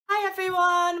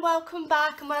everyone, welcome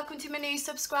back and welcome to my new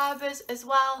subscribers as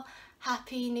well.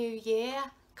 Happy New Year.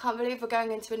 Can't believe we're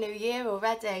going into a new year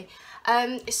already.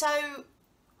 So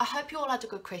I hope you all had a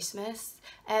good Christmas.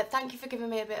 Thank you for giving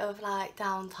me a bit of like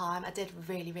downtime. I did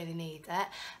really need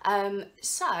it.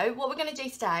 So what we're going to do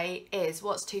today is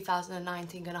what's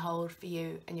 2019 going to hold for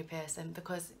you and your person,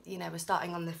 because you know we're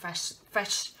starting on the fresh we're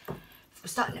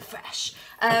starting it fresh.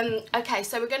 Okay,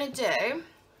 so we're going to do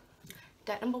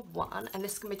deck number 1 and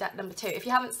this is going to be deck number 2. If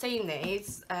you haven't seen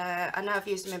these, I know I've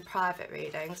used them in private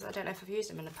readings. I don't know if I've used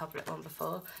them in a public one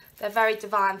before. They're very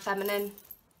divine feminine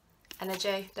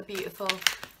energy. They're beautiful.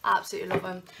 I absolutely love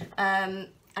them.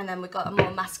 And then we've got a more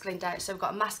masculine deck. So we've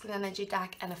got a masculine energy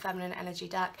deck and a feminine energy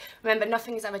deck. Remember,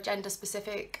 nothing is ever gender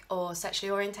specific or sexually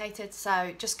orientated.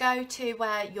 So just go to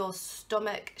where your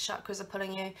stomach chakras are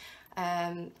pulling you.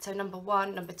 So number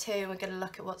 1, number 2, we're going to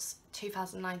look at what's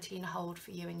 2019 hold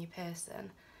for you and your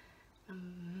person.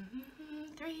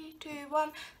 3, 2,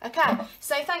 1. Okay,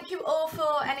 so thank you all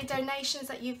for any donations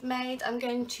that you've made. I'm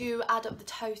going to add up the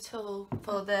total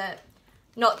for the,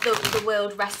 not the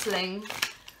World Wrestling,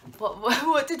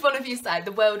 what did one of you say?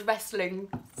 The World Wrestling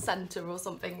Centre or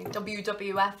something,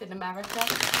 WWF in America.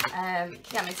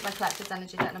 Get me to my collector's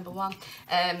energy deck number 1.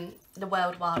 The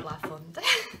World Wildlife Fund.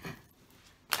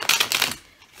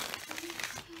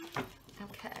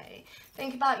 Okay,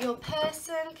 think about your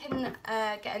person, can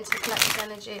get into the collective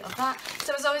energy of that.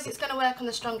 So as always, it's going to work on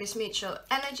the strongest mutual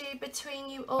energy between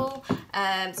you all.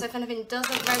 So if anything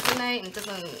doesn't resonate and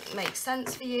doesn't make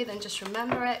sense for you, then just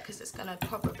remember it, because it's going to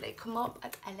probably come up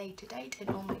at a later date. It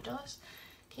normally does.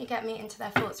 Can you get me into their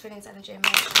thoughts, feelings, energy,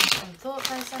 emotions and thought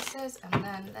processes? And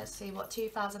then let's see what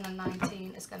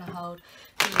 2019 is going to hold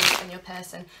for you and your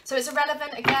person. So it's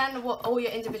irrelevant again what all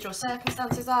your individual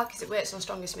circumstances are, because it works on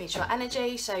strongest mutual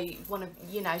energy. So you want to,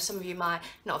 you know, some of you might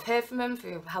not have heard from them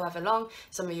for however long.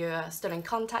 Some of you are still in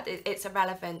contact. It's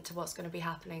irrelevant to what's going to be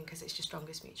happening, because it's your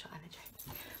strongest mutual energy.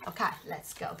 Okay,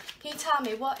 let's go. Can you tell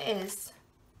me what is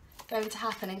going to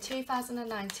happen in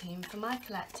 2019 for my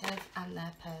collective and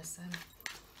their person?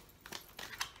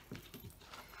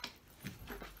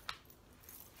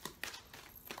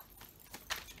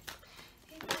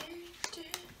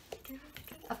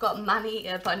 I've got Man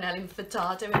Eater by Nelly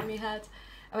Furtado in my head.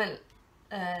 I mean,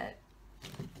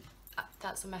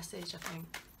 that's a message, I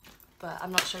think, but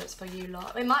I'm not sure it's for you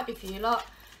lot. It might be for you lot.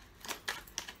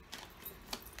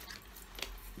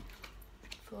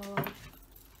 What's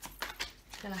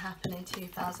going to happen in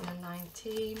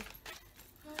 2019?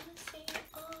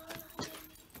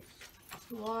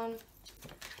 1,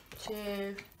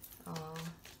 2,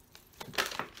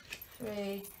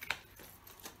 3.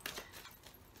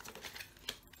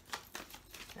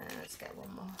 Let's get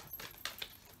one more.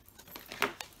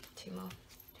 2 more.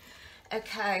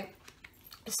 Okay.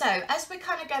 So as we're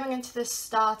kind of going into the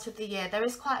start of the year, there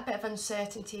is quite a bit of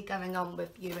uncertainty going on with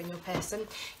you and your person.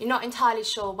 You're not entirely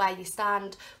sure where you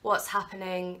stand, what's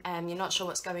happening, you're not sure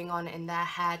what's going on in their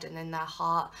head and in their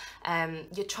heart.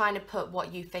 You're trying to put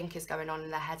what you think is going on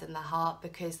in their head and their heart,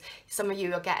 because some of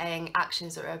you are getting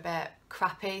actions that are a bit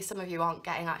crappy, some of you aren't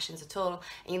getting actions at all,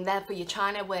 and therefore you're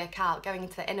trying to work out, going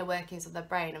into the inner workings of their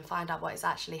brain and find out what is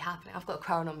actually happening. I've got a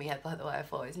crown on my head, by the way. I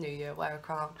thought it was New Year, wear a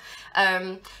crown.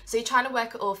 So you're trying to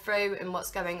work it all through and what's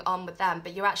going on with them,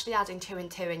 but you're actually adding 2 and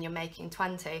 2 and you're making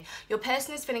 20. Your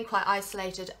person is feeling quite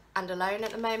isolated and alone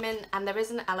at the moment, and there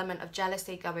is an element of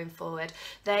jealousy going forward.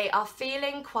 They are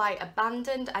feeling quite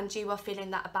abandoned, and you are feeling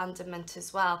that abandonment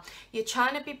as well. You're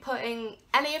trying to be putting,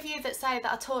 any of you that say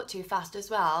that I talk too fast as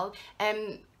well,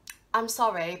 I'm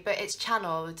sorry, but it's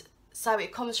channeled, so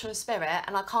it comes from spirit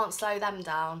and I can't slow them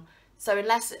down. So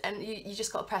unless, and you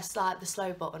just got to press like the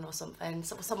slow button or something.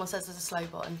 Someone says there's a slow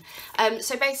button.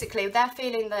 So basically they're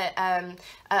feeling that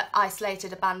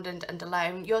isolated, abandoned and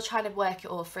alone. You're trying to work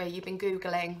it all through. You've been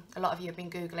Googling, a lot of you have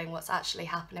been Googling what's actually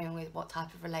happening with what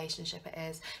type of relationship it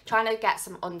is. Trying to get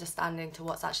some understanding to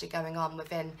what's actually going on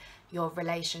within your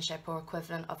relationship or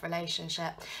equivalent of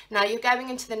relationship. Now you're going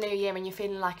into the new year and you're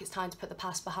feeling like it's time to put the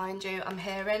past behind you, I'm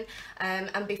hearing,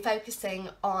 and be focusing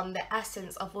on the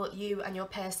essence of what you and your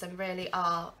person really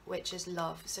are, which is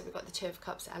love. So we've got the 2 of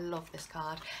Cups. I love this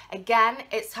card. Again,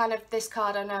 it's kind of this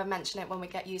card, I know I mentioned it when we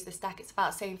use this deck, it's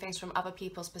about seeing things from other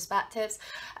people's perspectives.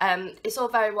 It's all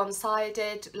very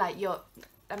one-sided, like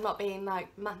I'm not being like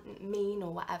mean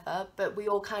or whatever, but we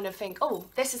all kind of think, oh,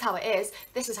 this is how it is,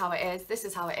 this is how it is, this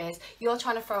is how it is. You're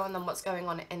trying to throw on them what's going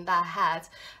on in their head,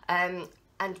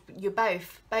 and you're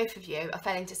both of you are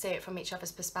failing to see it from each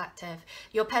other's perspective.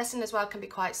 Your person as well can be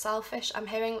quite selfish. I'm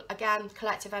hearing, again,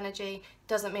 collective energy,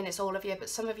 Doesn't mean it's all of you, but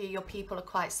some of you, your people are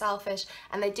quite selfish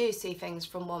and they do see things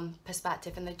from one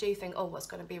perspective and they do think, oh, what's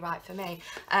going to be right for me?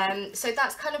 So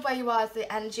that's kind of where you are as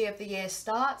the energy of the year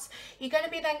starts. You're going to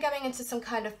be then going into some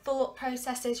kind of thought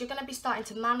processes. You're going to be starting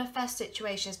to manifest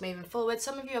situations moving forward.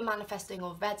 Some of you are manifesting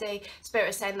already. Spirit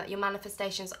is saying that your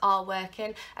manifestations are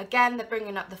working. Again, they're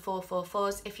bringing up the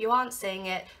 444s. If you aren't seeing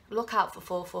it, look out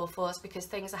for 444s, because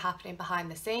things are happening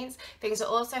behind the scenes. Things are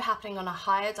also happening on a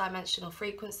higher dimensional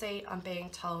frequency, I'm being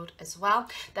told as well.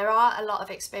 There are a lot of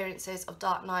experiences of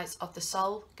dark nights of the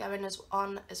soul going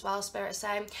on as well, Spirit is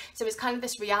saying. So it's kind of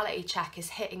this reality check is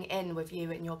hitting in with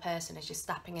you and your person as you're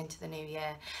stepping into the new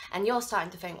year. And you're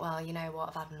starting to think, well, you know what,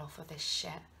 I've had enough of this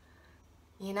shit.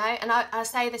 You know, and I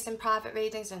say this in private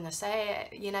readings, and I say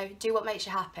it, you know, do what makes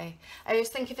you happy. I always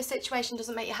think if a situation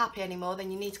doesn't make you happy anymore, then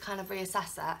you need to kind of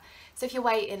reassess that. So if you're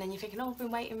waiting and you're thinking, oh, I've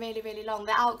been waiting really, really long,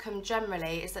 the outcome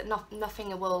generally is that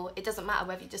nothing will, it doesn't matter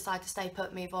whether you decide to stay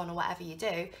put, move on, or whatever you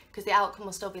do, because the outcome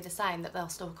will still be the same, that they'll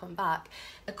still come back.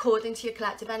 According to your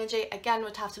collective energy, again,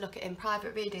 we'd have to look at it in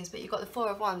private readings, but you've got the 4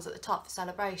 of Wands at the top for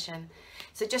celebration.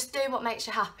 So just do what makes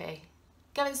you happy.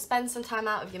 Go and spend some time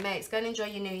out with your mates. Go and enjoy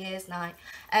your New Year's night.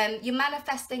 You're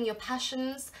manifesting your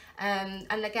passions.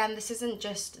 And again, this isn't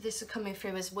just, this is coming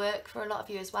through as work for a lot of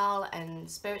you as well,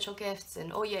 and spiritual gifts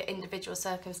and all your individual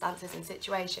circumstances and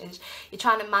situations. You're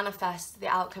trying to manifest the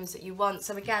outcomes that you want.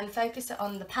 So again, focus it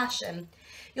on the passion.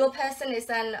 Your person is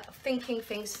then thinking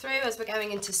things through as we're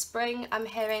going into spring, I'm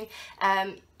hearing.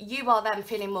 You are then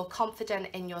feeling more confident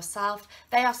in yourself.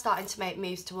 They are starting to make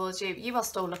moves towards you. You are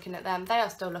still looking at them. They are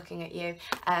still looking at you.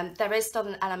 There is still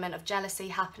an element of jealousy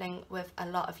happening with a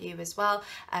lot of you as well.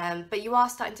 But you are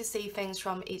starting to see things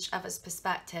from each other's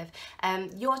perspective.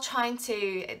 You're trying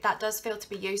to, that does feel to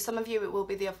be you. Some of you, it will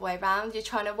be the other way around. You're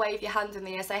trying to wave your hand in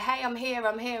the air, say, hey, I'm here,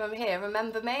 I'm here, I'm here.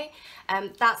 Remember me?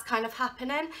 That's kind of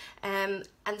happening.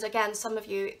 And again, some of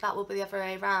you, that will be the other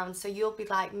way around. So you'll be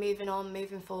like moving on,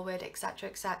 moving forward, etc.,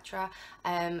 etc.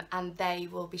 And they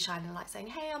will be shining light saying,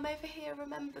 hey, I'm over here,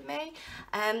 remember me?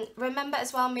 Remember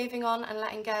as well, moving on and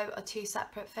letting go are 2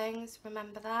 separate things.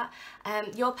 Remember that.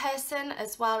 Your person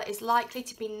as well is likely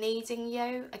to be needing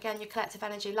you. Again, your collective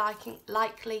energy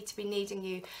likely to be needing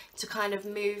you to kind of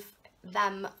move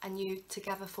them and you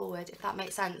together forward, if that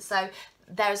makes sense. So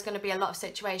there's going to be a lot of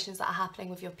situations that are happening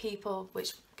with your people,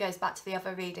 which goes back to the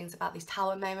other readings about these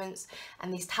tower moments,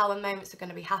 and these tower moments are going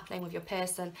to be happening with your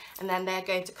person, and then they're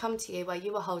going to come to you where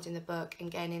you are holding the book and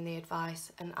gaining the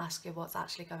advice and ask you what's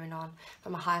actually going on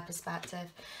from a higher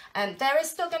perspective. There is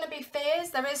still going to be fears.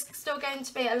 There is still going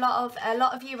to be a lot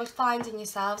of you are finding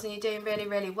yourselves and you're doing really,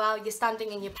 really well. You're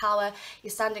standing in your power,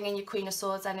 you're standing in your Queen of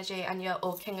Swords energy and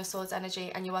or King of Swords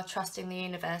energy, and you are trusting the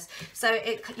universe. So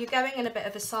you're going in a bit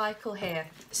of a cycle here.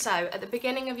 So at the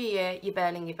beginning of your year, you're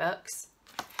burning your books.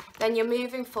 Then you're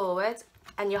moving forward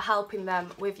and you're helping them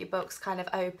with your books kind of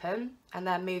open, and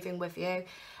they're moving with you.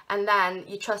 And then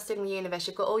you're trusting the universe.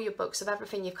 You've got all your books of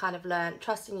everything you've kind of learned,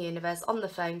 trusting the universe, on the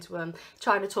phone to them,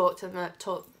 trying to talk to them,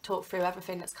 talk through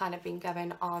everything that's kind of been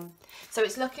going on. So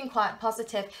it's looking quite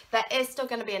positive. There is still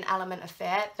going to be an element of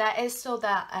fear. There is still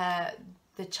that,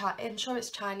 I'm sure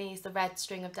it's Chinese, the red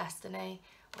string of destiny,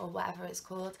 or whatever it's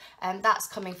called. That's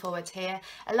coming forward here.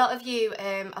 A lot of you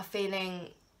are feeling,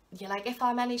 you're like, if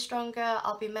I'm any stronger,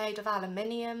 I'll be made of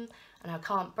aluminium and I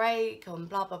can't break, and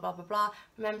blah, blah, blah, blah, blah.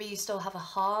 Remember, you still have a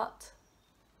heart.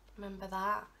 Remember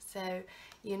that. So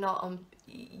you're not,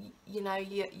 you know,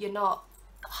 you're not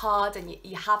hard, and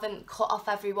you haven't cut off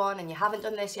everyone, and you haven't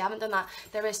done this, you haven't done that.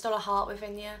 There is still a heart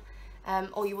within you.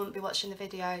 Or you wouldn't be watching the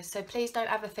video. So please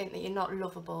don't ever think that you're not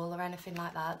lovable or anything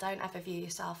like that. Don't ever view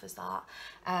yourself as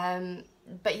that.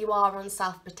 But you are on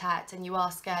self-protect, and you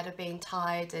are scared of being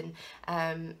tied, and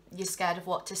you're scared of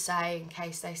what to say in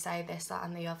case they say this, that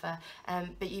and the other.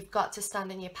 But you've got to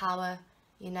stand in your power,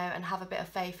 you know, and have a bit of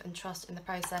faith and trust in the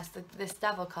process. This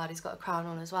Devil card, he's got a crown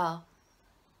on as well.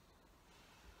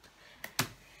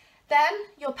 Then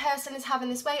your person is having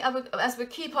this way, as we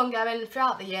keep on going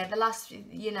throughout the year, the last,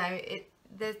 you know,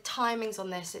 the timings on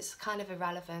this, it's kind of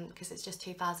irrelevant because it's just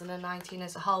 2019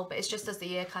 as a whole, but it's just as the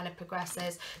year kind of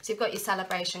progresses. So you've got your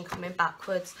celebration coming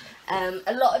backwards.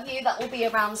 A lot of you, that will be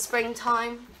around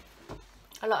springtime.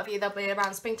 A lot of you, that'll be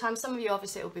around springtime. Some of you,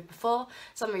 obviously, it will be before.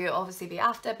 Some of you, will obviously, be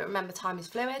after, but remember, time is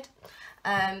fluid.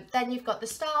 Then you've got the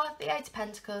Star, the 8 of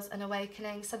Pentacles, and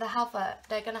Awakening. So they're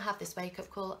going to have this wake-up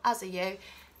call, as are you.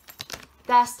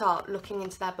 They'll start looking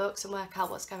into their books and work out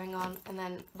what's going on, and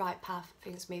then right path,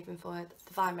 things moving forward,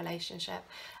 divine relationship.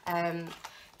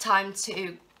 Time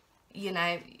to, you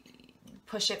know,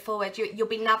 push it forward. You'll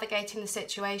be navigating the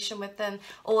situation with them.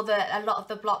 A lot of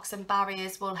the blocks and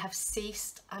barriers will have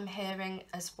ceased, I'm hearing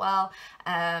as well.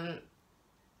 So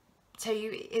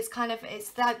it's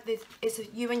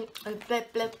you and blah,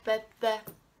 blah, blah, blah.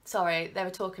 Sorry, they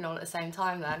were talking all at the same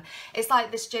time then. It's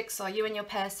like this jigsaw. You and your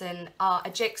person are a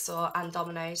jigsaw and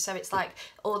dominoes. So it's like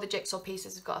all the jigsaw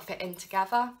pieces have got to fit in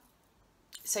together,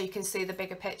 so you can see the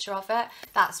bigger picture of it.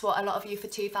 That's what a lot of you for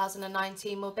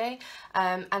 2019 will be.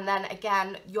 And then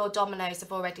again, your dominoes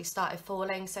have already started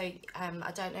falling. So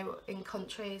I don't know, in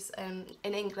countries in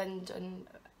England and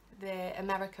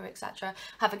America, etc.,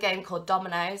 have a game called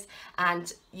dominoes,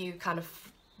 and you kind of,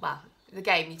 well, the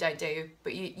game you don't do,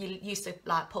 but you used to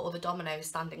like put all the dominoes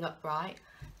standing upright,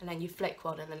 and then you flick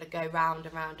one and then they go round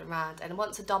and round and round, and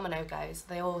once a domino goes,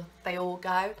 they all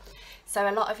go. So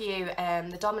a lot of you,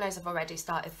 the dominoes have already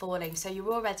started falling, so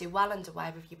you're already well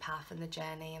underway with your path and the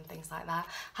journey and things like that.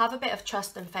 Have a bit of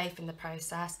trust and faith in the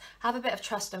process. Have a bit of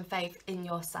trust and faith in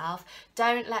yourself.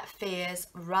 Don't let fears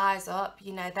rise up.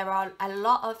 You know, there are a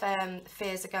lot of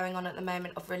fears are going on at the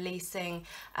moment of releasing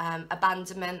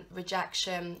abandonment,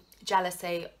 rejection,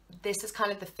 jealousy. This is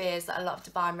kind of the fears that a lot of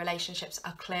divine relationships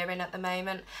are clearing at the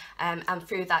moment, and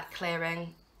through that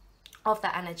clearing of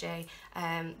that energy,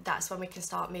 that's when we can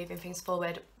start moving things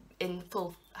forward in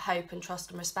full hope and trust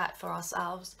and respect for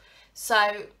ourselves.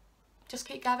 So just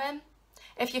keep going.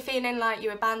 If you're feeling like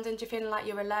you're abandoned, you're feeling like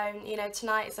you're alone, you know,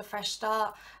 tonight is a fresh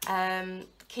start.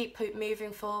 Keep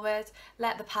moving forward,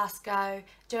 let the past go,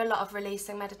 do a lot of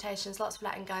releasing meditations, lots of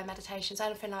letting go meditations,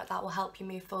 anything like that will help you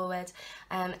move forward,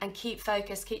 and keep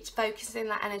focusing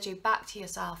that energy back to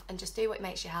yourself, and just do what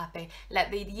makes you happy.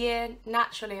 Let the year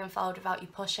naturally unfold without you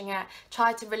pushing it.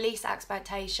 Try to release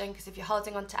expectation, because if you're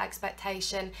holding on to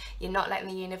expectation, you're not letting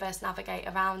the universe navigate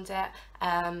around it,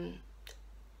 and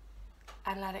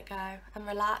let it go and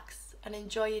relax and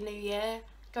enjoy your new year.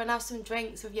 Go and have some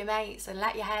drinks with your mates and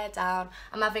let your hair down.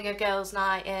 I'm having a girls'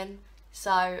 night in,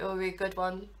 so it'll be a good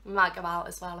one. We might go out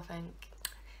as well, I think.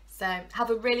 So have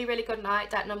a really, really good night,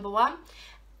 deck number 1,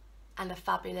 and a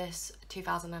fabulous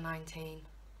 2019.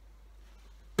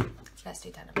 Let's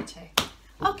do deck number 2.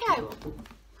 Okay.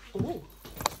 Ooh.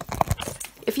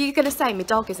 If you're going to say my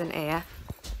dog isn't here,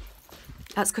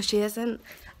 that's because she isn't.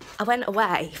 I went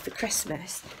away for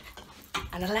Christmas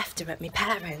and I left her at my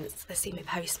parents'. Let's see my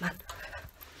postman.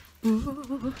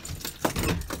 Ooh.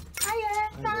 Hiya,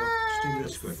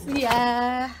 thanks.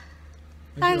 Yeah.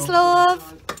 Thanks,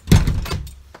 love. Do you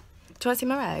want to see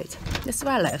my road? This is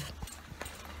where I live.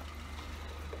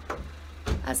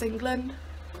 That's England.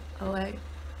 Oh, wait.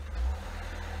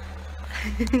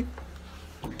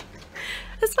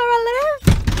 That's where I live.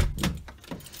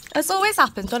 This always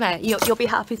happens, doesn't it? You'll be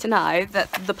happy to know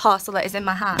that the parcel that is in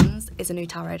my hands is a new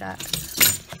tarot deck.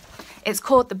 It's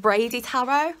called the Brady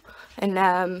Tarot,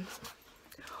 and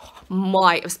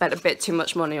might have spent a bit too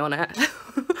much money on it.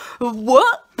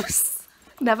 Whoops!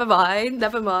 Never mind,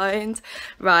 never mind.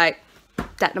 Right,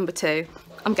 deck number 2.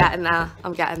 I'm getting there,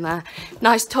 I'm getting there.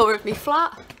 Nice tour of me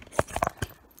flat.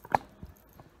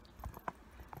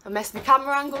 I messed the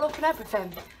camera angle up and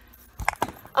everything.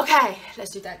 Okay,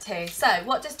 let's do deck 2. So,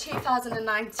 what does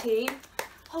 2019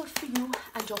 hold for you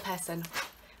and your person?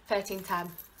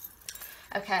 1310.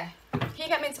 Okay, can you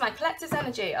get me into my collector's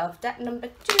energy of deck number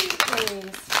 2,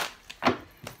 please?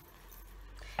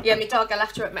 Yeah, my dog, I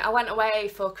left her at me. I went away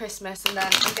for Christmas, and then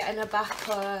I'm getting her back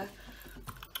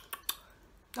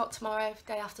not tomorrow,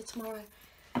 day after tomorrow.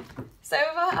 So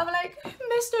I'm like,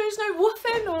 mister, there's no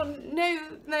woofing or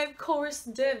no chorus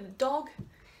dog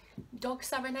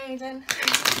serenading.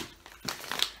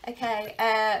 Okay,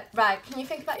 right, can you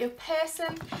think about your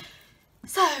person?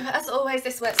 So, as always,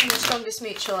 this works on the strongest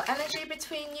mutual energy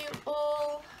between you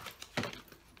all.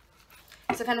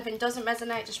 So if anything doesn't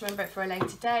resonate, just remember it for a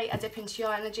later date. I dip into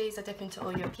your energies, I dip into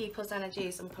all your people's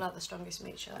energies, and pull out the strongest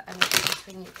mutual energy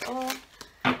between you all.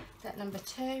 Deck number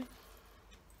 2.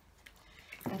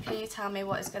 And can you tell me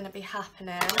what is going to be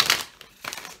happening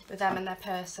with them and their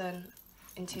person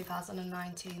in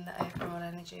 2019, the overall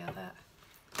energy of it?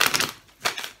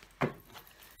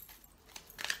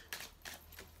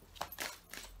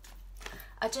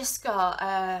 I just got,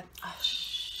 oh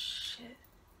shit.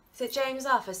 Is it James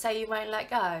Arthur? Say you won't let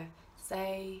go.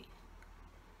 Say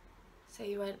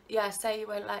you won't, yeah, say you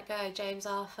won't let go. James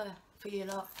Arthur, for you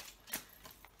lot. I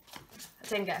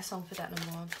didn't get a song for deck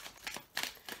number 1.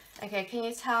 Okay, can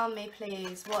you tell me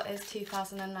please, what is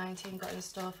 2019 got in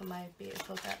store for my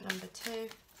beautiful deck number 2?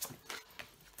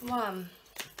 1,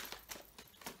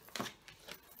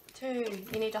 2,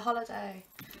 you need a holiday.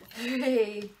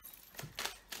 3,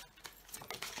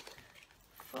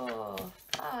 4, 5,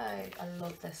 I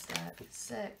love this deck.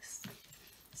 6,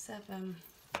 7.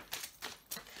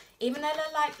 Even though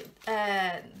they're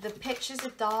like, the pictures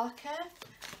are darker,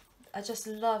 I just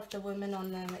love the woman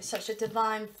on them. It's such a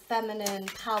divine, feminine,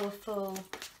 powerful,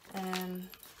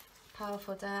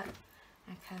 powerful deck.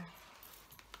 Okay.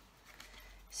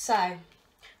 So,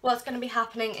 what's going to be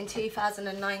happening in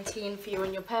 2019 for you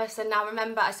and your person? Now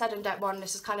remember, I said in deck 1,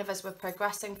 this is kind of as we're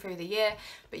progressing through the year,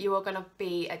 but you are going to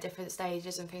be at different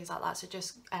stages and things like that, so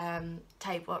just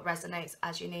take what resonates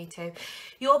as you need to.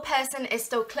 Your person is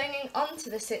still clinging on to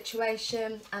the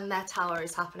situation and their tower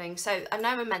is happening. So I know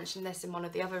I mentioned this in one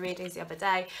of the other readings the other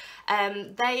day.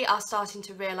 They are starting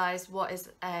to realise what is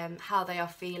how they are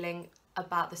feeling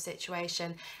about the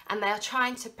situation, and they are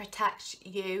trying to protect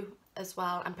you as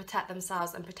well, and protect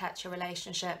themselves and protect your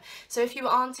relationship. So if you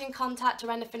aren't in contact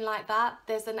or anything like that,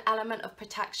 there's an element of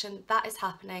protection that is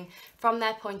happening from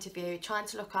their point of view, trying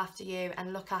to look after you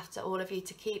and look after all of you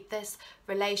to keep this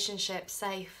relationship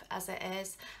safe as it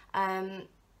is.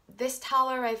 This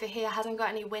tower over here hasn't got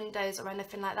any windows or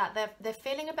anything like that. They're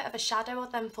feeling a bit of a shadow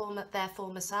of their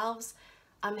former selves,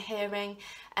 I'm hearing.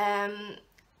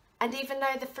 And even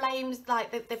though the flames,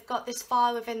 like they've got this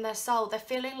fire within their soul, they're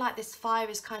feeling like this fire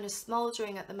is kind of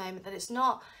smouldering at the moment, that it's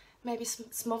not maybe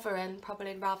smothering,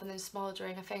 probably, rather than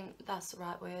smouldering. I think that's the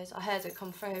right word. I heard it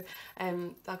come through. I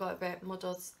got a bit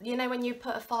muddled. You know, when you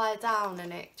put a fire down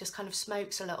and it just kind of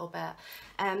smokes a little bit.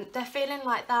 They're feeling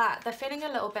like that. They're feeling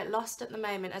a little bit lost at the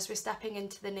moment as we're stepping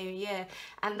into the new year,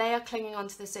 and they are clinging on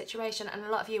to the situation, and a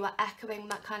lot of you are echoing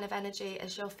that kind of energy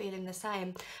as you're feeling the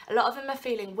same. A lot of them are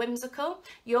feeling whimsical.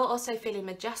 You're also feeling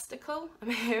majestical,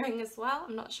 I'm hearing as well.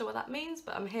 I'm not sure what that means,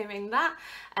 but I'm hearing that.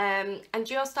 And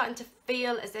you're starting to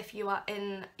feel as if you are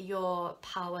in your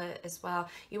power as well.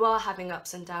 You are having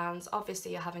ups and downs.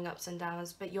 Obviously you're having ups and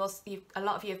downs, but a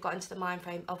lot of you have got into the mind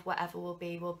frame of whatever will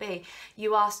be will be.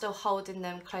 You are still holding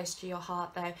them close to your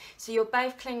heart though, so you're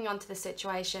both clinging on to the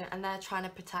situation, and they're trying to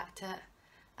protect it.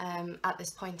 At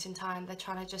this point in time, they're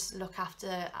trying to just look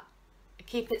after,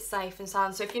 keep it safe and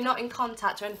sound. So if you're not in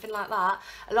contact or anything like that,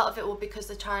 a lot of it will be because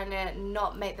they're trying to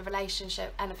not make the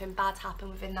relationship, anything bad happen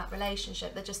within that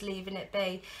relationship. They're just leaving it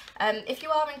be. If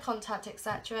you are in contact,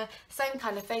 etc., same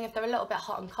kind of thing. If they're a little bit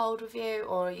hot and cold with you,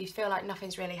 or you feel like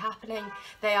nothing's really happening,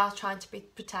 they are trying to be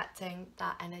protecting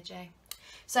that energy.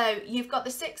 So you've got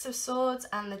the Six of Swords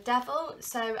and the Devil.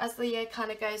 So as the year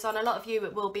kind of goes on, a lot of you,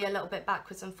 it will be a little bit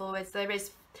backwards and forwards. There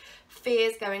is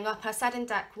fears going up. I said in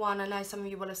deck 1, I know some of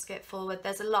you will have skipped forward,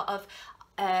 there's a lot of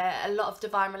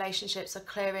divine relationships are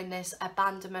clearing this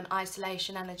abandonment,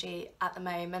 isolation energy at the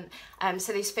moment.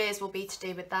 So these fears will be to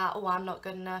do with that. Oh, I'm not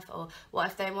good enough, or what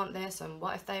if they want this, and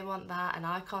what if they want that, and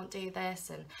I can't do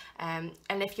this. And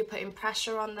if you're putting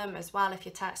pressure on them as well, if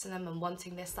you're texting them and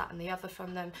wanting this, that and the other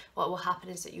from them, what will happen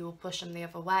is that you will push them the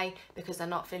other way because they're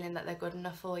not feeling that they're good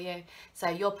enough for you. So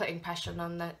you're putting pressure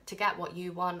on them to get what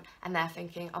you want, and they're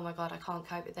thinking, oh my god, I can't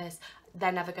cope with this.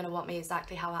 They're never going to want me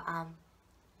exactly how I am.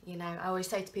 You know, I always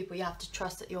say to people, you have to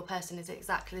trust that your person is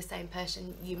exactly the same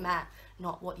person you met,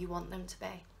 not what you want them to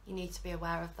be. You need to be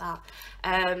aware of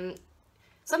that.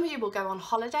 Some of you will go on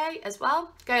holiday as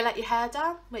well, go let your hair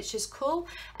down, which is cool.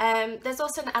 There's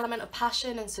also an element of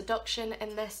passion and seduction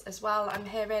in this as well. I'm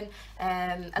hearing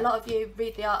a lot of you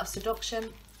read The Art of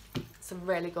Seduction. It's a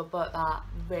really good book, that,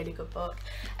 really good book.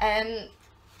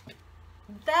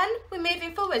 Then we're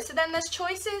moving forward, so then there's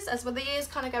choices as well. The year's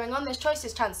kind of going on, there's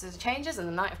choices, chances and changes, and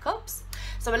the Knight of Cups.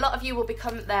 So a lot of you will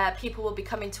become there, people will be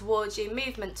coming towards you,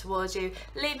 movement towards you,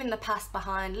 leaving the past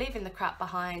behind, leaving the crap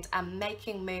behind, and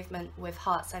making movement with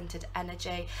heart-centered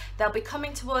energy. They'll be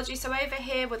coming towards you. So over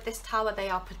here with this tower, they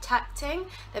are protecting.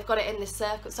 They've got it in this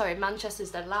circle. Sorry,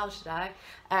 Manchester's dead loud today.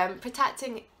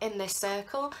 Protecting in this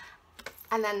circle.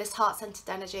 And then this heart-centered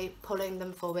energy pulling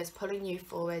them forwards, pulling you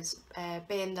forwards,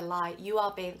 being the light. You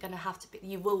are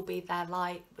you will be their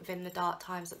light within the dark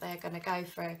times that they're going to go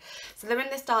through. So they're in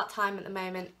this dark time at the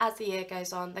moment. As the year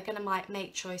goes on, they're going to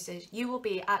make choices. You will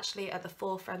be actually at the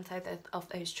forefront of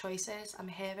those choices, I'm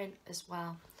hearing as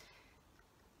well.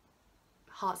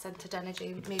 Heart-centered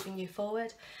energy moving you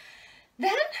forward.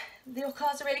 Then, your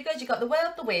cards are really good. You've got the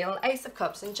World, the Wheel, Ace of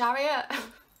Cups and Chariot.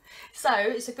 So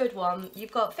it's a good one.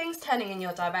 You've got things turning in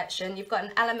your direction. You've got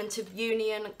an element of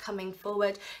union coming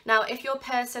forward. Now, if you're a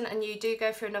person and you do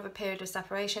go through another period of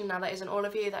separation, now that isn't all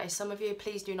of you, that is some of you,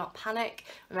 please do not panic.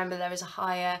 Remember, there is a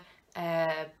higher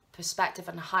perspective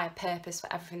and a higher purpose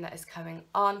for everything that is going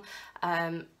on.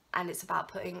 and it's about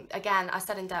putting, again, I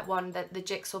said in deck one that the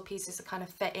jigsaw pieces are kind of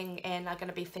fitting in, are going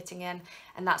to be fitting in,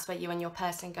 and that's where you and your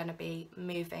person are going to be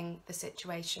moving the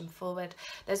situation forward.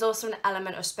 There's also an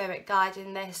element of spirit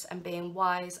guiding this and being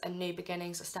wise, and new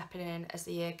beginnings are stepping in as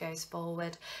the year goes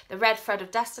forward. The red thread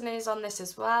of destiny is on this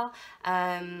as well.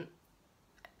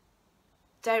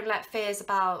 Don't let fears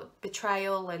about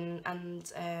betrayal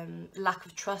and lack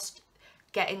of trust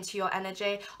get into your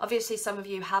energy. Obviously some of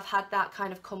you have had that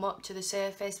kind of come up to the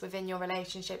surface within your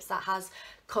relationships, that has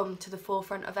come to the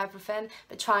forefront of everything,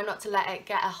 but try not to let it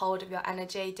get a hold of your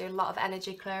energy. Do a lot of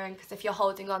energy clearing, because if you're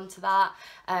holding on to that,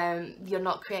 you're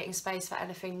not creating space for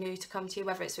anything new to come to you,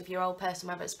 whether it's with your old person,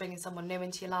 whether it's bringing someone new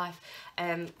into your life,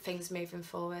 things moving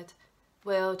forward.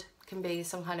 World can be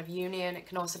some kind of union, it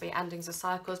can also be endings of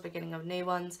cycles, beginning of new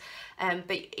ones,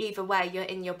 but either way you're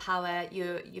in your power,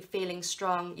 you're feeling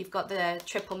strong. You've got the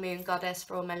triple moon goddess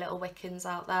for all my little Wiccans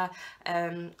out there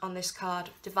on this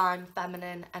card, divine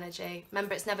feminine energy.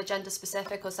 Remember, it's never gender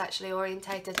specific or sexually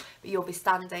orientated, but you'll be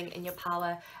standing in your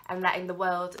power and letting the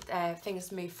world,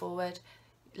 things move forward,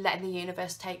 letting the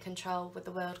universe take control with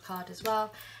the world card as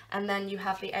well. And then you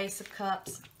have the Ace of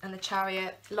Cups and the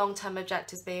Chariot, long-term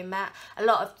objectives being met. A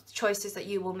lot of choices that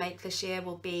you will make this year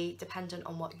will be dependent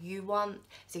on what you want.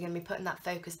 So you're going to be putting that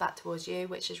focus back towards you,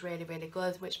 which is really, really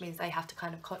good, which means they have to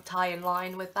kind of tie in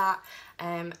line with that.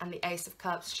 And the Ace of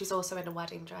Cups, she's also in a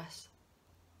wedding dress.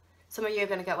 Some of you are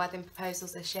going to get wedding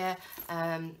proposals this year.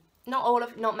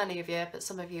 Not many of you, but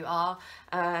some of you are.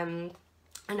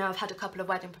 I know I've had a couple of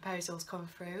wedding proposals come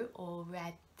through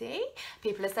already.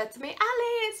 People have said to me,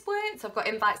 Ali, it's worked. So I've got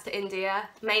invites to India,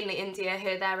 mainly India,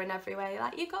 here, there and everywhere.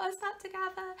 Like, you got us that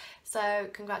together. So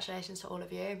congratulations to all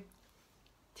of you.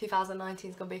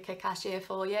 2019 is going to be a kick-ass year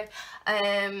for you.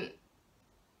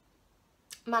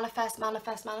 Manifest,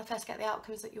 manifest, manifest, get the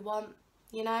outcomes that you want,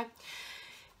 you know.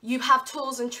 You have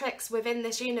tools and tricks within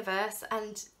this universe,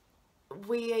 and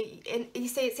you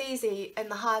see, it's easy in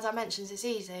the higher dimensions. It's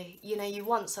easy, you know, you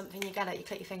want something, you get it, you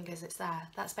click your fingers, it's there.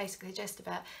 That's basically the gist of it.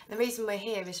 And the reason we're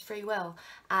here is free will,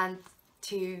 and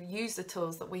to use the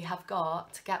tools that we have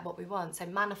got to get what we want, so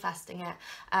manifesting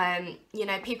it. You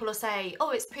know, people will say,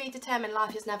 oh, it's predetermined.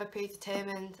 Life is never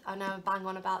predetermined. I know, I'm bang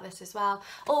on about this as well.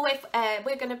 Oh, if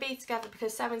we're going to be together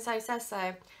because so and so says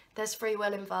so. There's free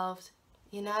will involved,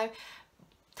 you know.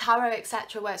 Tarot,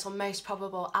 etc. works on most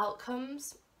probable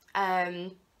outcomes.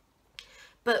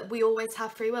 But we always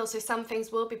have free will, so some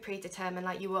things will be predetermined.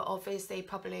 Like, you were obviously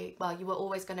probably, well, you were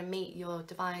always going to meet your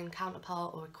divine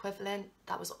counterpart or equivalent.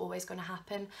 That was always going to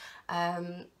happen.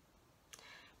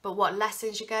 But what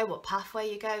lessons you go, what pathway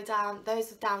you go down,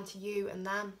 those are down to you and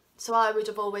them. So I would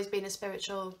have always been a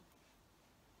spiritual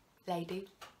lady,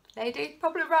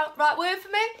 probably right word for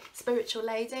me, spiritual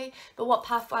lady. But what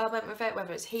pathway I went with it,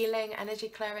 whether it's healing, energy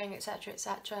clearing, etc,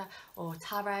 etc, or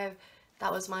tarot,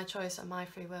 that was my choice and my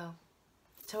free will.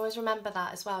 So always remember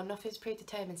that as well. Nothing's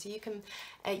predetermined. So you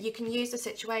can use the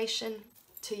situation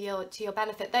to your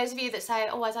benefit. Those of you that say,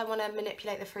 oh, I don't want to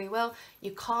manipulate the free will,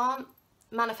 you can't.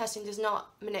 Manifesting does not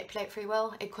manipulate free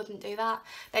will. It couldn't do that.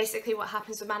 Basically what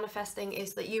happens with manifesting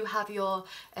is that you have your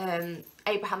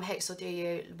Abraham Hicks will do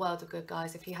you world of good,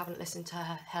 guys. If you haven't listened to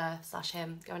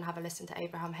her/him, go and have a listen to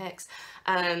Abraham Hicks.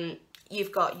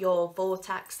 You've got your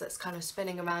vortex that's kind of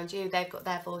spinning around you. They've got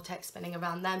their vortex spinning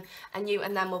around them, and you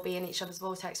and them will be in each other's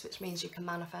vortex, which means you can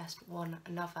manifest one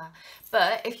another.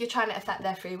 But if you're trying to affect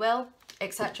their free will,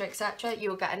 etc, etc, you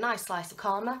will get a nice slice of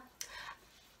karma,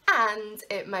 and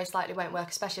it most likely won't work,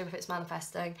 especially if it's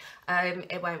manifesting.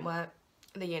 It won't work.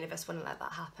 The universe wouldn't let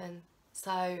that happen.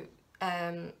 So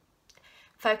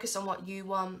focus on what you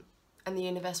want, and the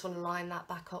universe will align that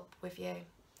back up with you.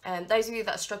 Those of you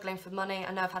that are struggling for money,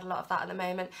 I know I've had a lot of that at the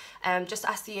moment, just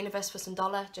ask the universe for some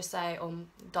dollar. Just say,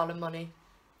 dollar money.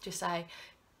 Just say,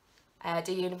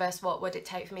 dear universe, what would it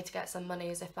take for me to get some money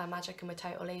as if by magic and with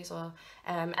total ease? Or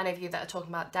any of you that are talking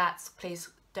about debts, please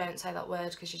don't say that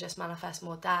word, because you just manifest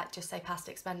more debt. Just say past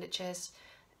expenditures,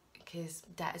 because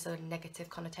debt is a negative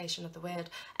connotation of the word.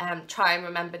 Try and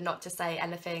remember not to say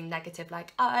anything negative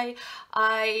like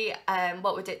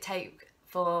what would it take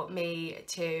for me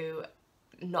to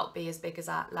not be as big as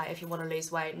that, like if you want to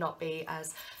lose weight, not be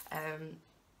as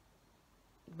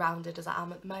rounded as I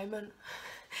am at the moment,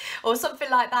 or something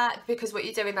like that, because what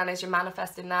you're doing then is you're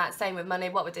manifesting that. Same with money.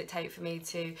 What would it take for me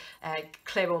to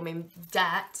clear all my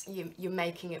debt? You're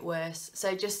making it worse.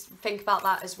 So just think about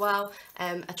that as well.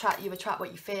 You attract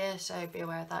what you fear, so be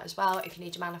aware of that as well. If you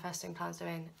need your manifesting plans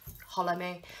doing, holler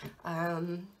me.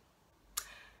 And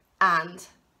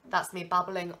that's me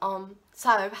babbling on. So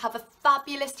have a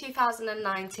fabulous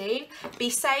 2019. Be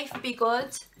safe, be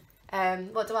good,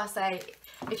 What do I say?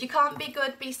 If you can't be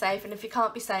good, be safe, and if you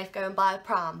can't be safe, go and buy a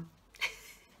pram.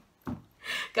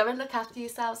 Go and look after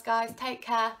yourselves, guys. Take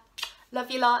care.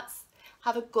 Love you lots.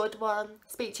 Have a good one.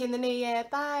 Speak to you in the new year.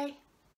 Bye.